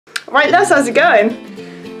Right, Les, how's it going?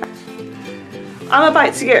 I'm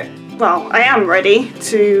about to get, well, I am ready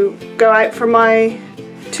to go out for my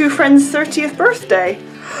two friends' 30th birthday.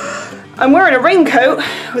 I'm wearing a raincoat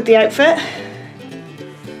with the outfit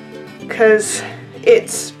because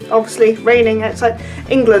it's obviously raining outside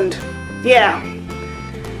England. Yeah.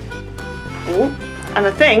 Oh, and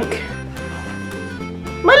I think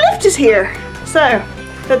my lift is here, so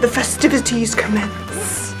let the festivities commence.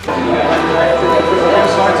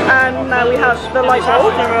 And now we have the light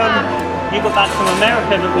bulb. You got back from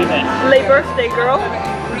America, didn't we, then? Late birthday girl.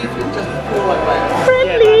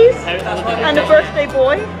 Friendlies. And a birthday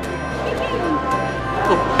boy.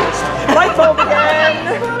 Light bulb again.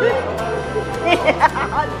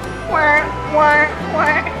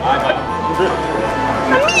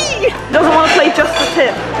 And me! Doesn't want to play just the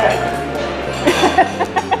tip.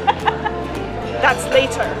 That's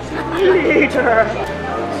later. Later.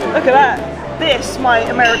 Look at that. This, my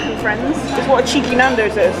American friends, is what a cheeky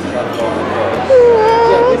Nando's is.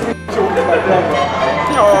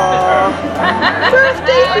 Aww.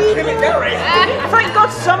 Birthday people. Thank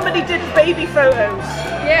God somebody did baby photos.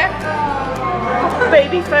 Yeah.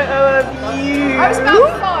 Baby photo of you. I was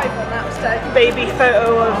about 5 on that mistake. Baby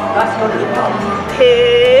photo of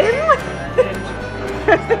him.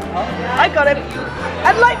 I got him.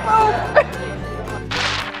 And light bulb.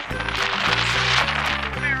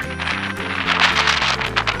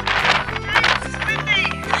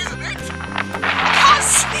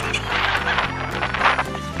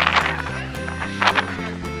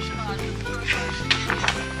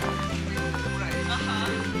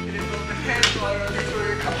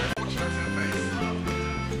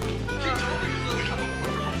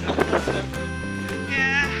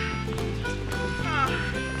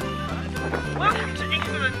 Welcome to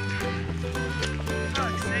England. For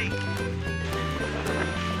fuck's sake.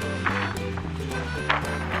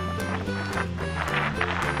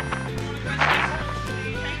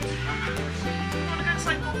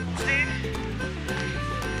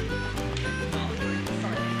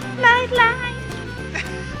 Light, light.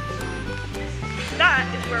 That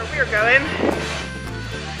is where we're going.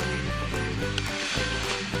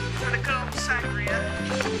 For the good old sangria.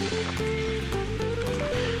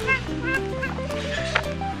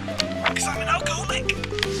 Because I'm an alcoholic. Be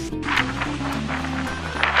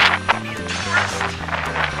a tourist.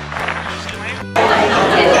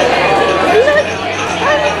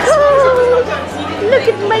 I'm cold. Look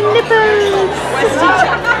at my nipples.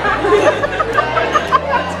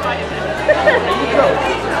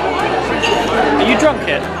 Are you drunk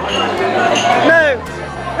yet? No.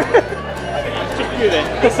 Just you then.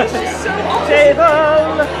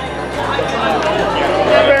 Table.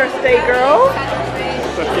 Birthday girl.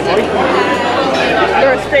 Birthday boy.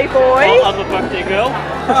 Birthday boy. Other birthday girl.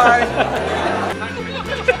 Hi.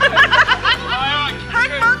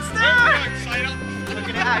 Hang monster! Look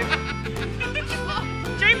at it out.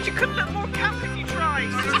 James, you couldn't look more camp if you tried.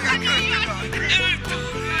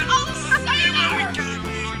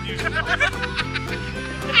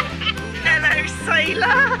 Hello,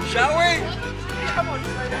 sailor. Shall we? Come on,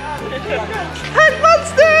 Hang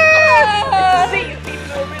monster! See you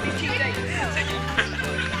people already cheating.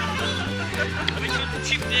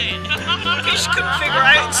 You just couldn't figure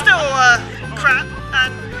out. It's still crap,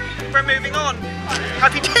 and we're moving on.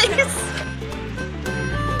 Happy days.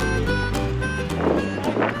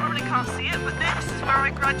 Probably can't see it, but this is where I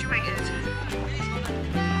graduated.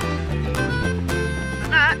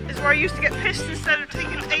 And that is where I used to get pissed instead of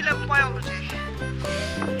taking A-level biology.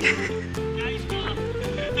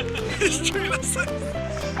 It's true, that's it.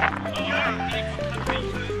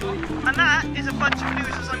 And that is a bunch of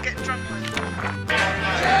losers I'm getting drunk with.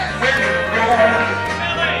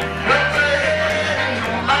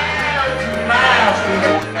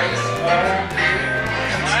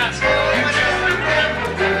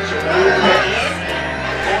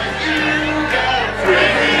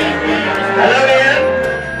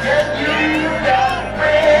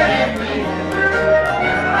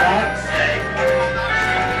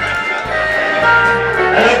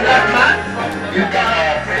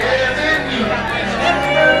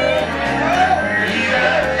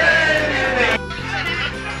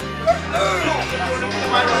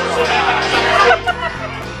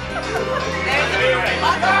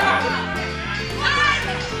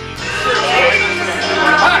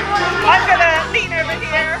 I'm gonna lean over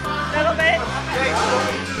here a little bit.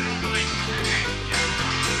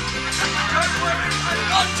 I'm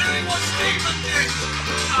not doing what Stephen did.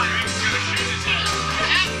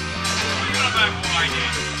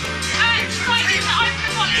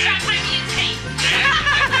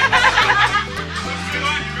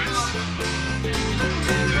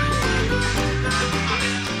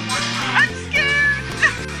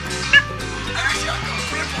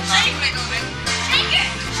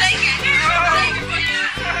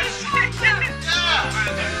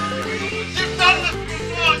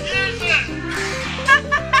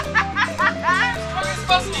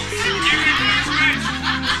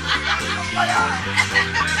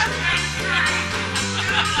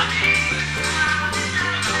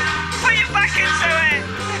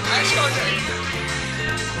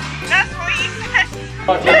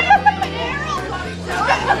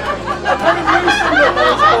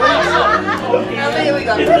 Here we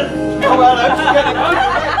go.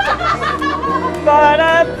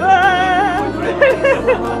 Ba-da-ba.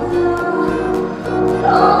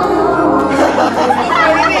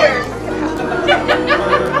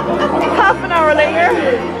 Half an hour later.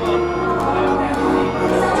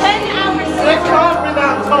 10 hours. It can't be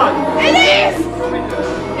that time. It is!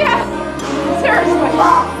 Yes! Seriously.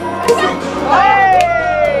 Hey!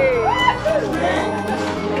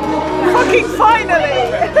 Fucking finally!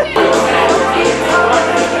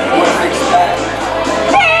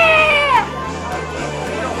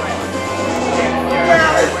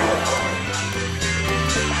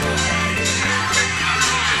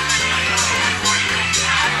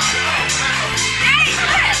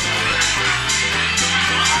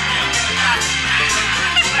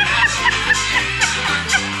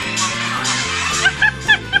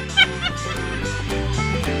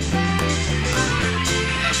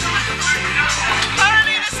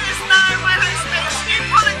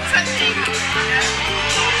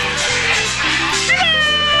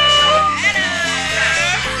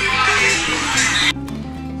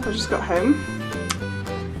 I just got home.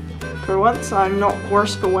 For once, I'm not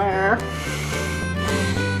worse for wear.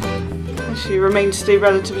 Actually remained to stay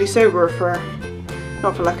relatively sober for,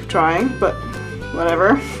 not for lack of trying, but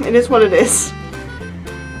whatever. It is what it is.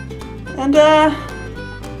 And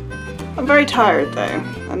I'm very tired though,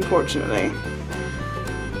 unfortunately.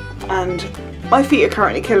 And my feet are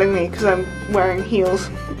currently killing me because I'm wearing heels.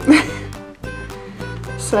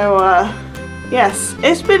 So yes,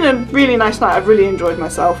 it's been a really nice night. I've really enjoyed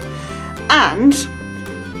myself. And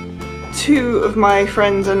 2 of my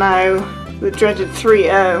friends are now the dreaded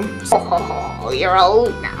 3-0. Oh, you're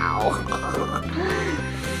old now.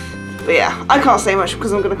 But yeah, I can't say much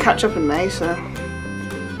because I'm going to catch up in May, so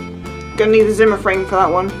gonna need the Zimmer frame for that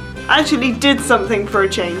one. Actually did something for a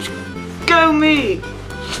change. Go me!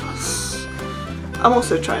 Yes. I'm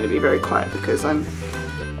also trying to be very quiet because I'm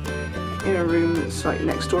in a room that's like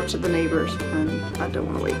next door to the neighbours and I don't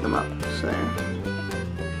want to wake them up, so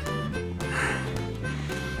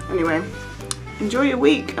anyway, enjoy your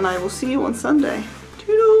week and I will see you on Sunday.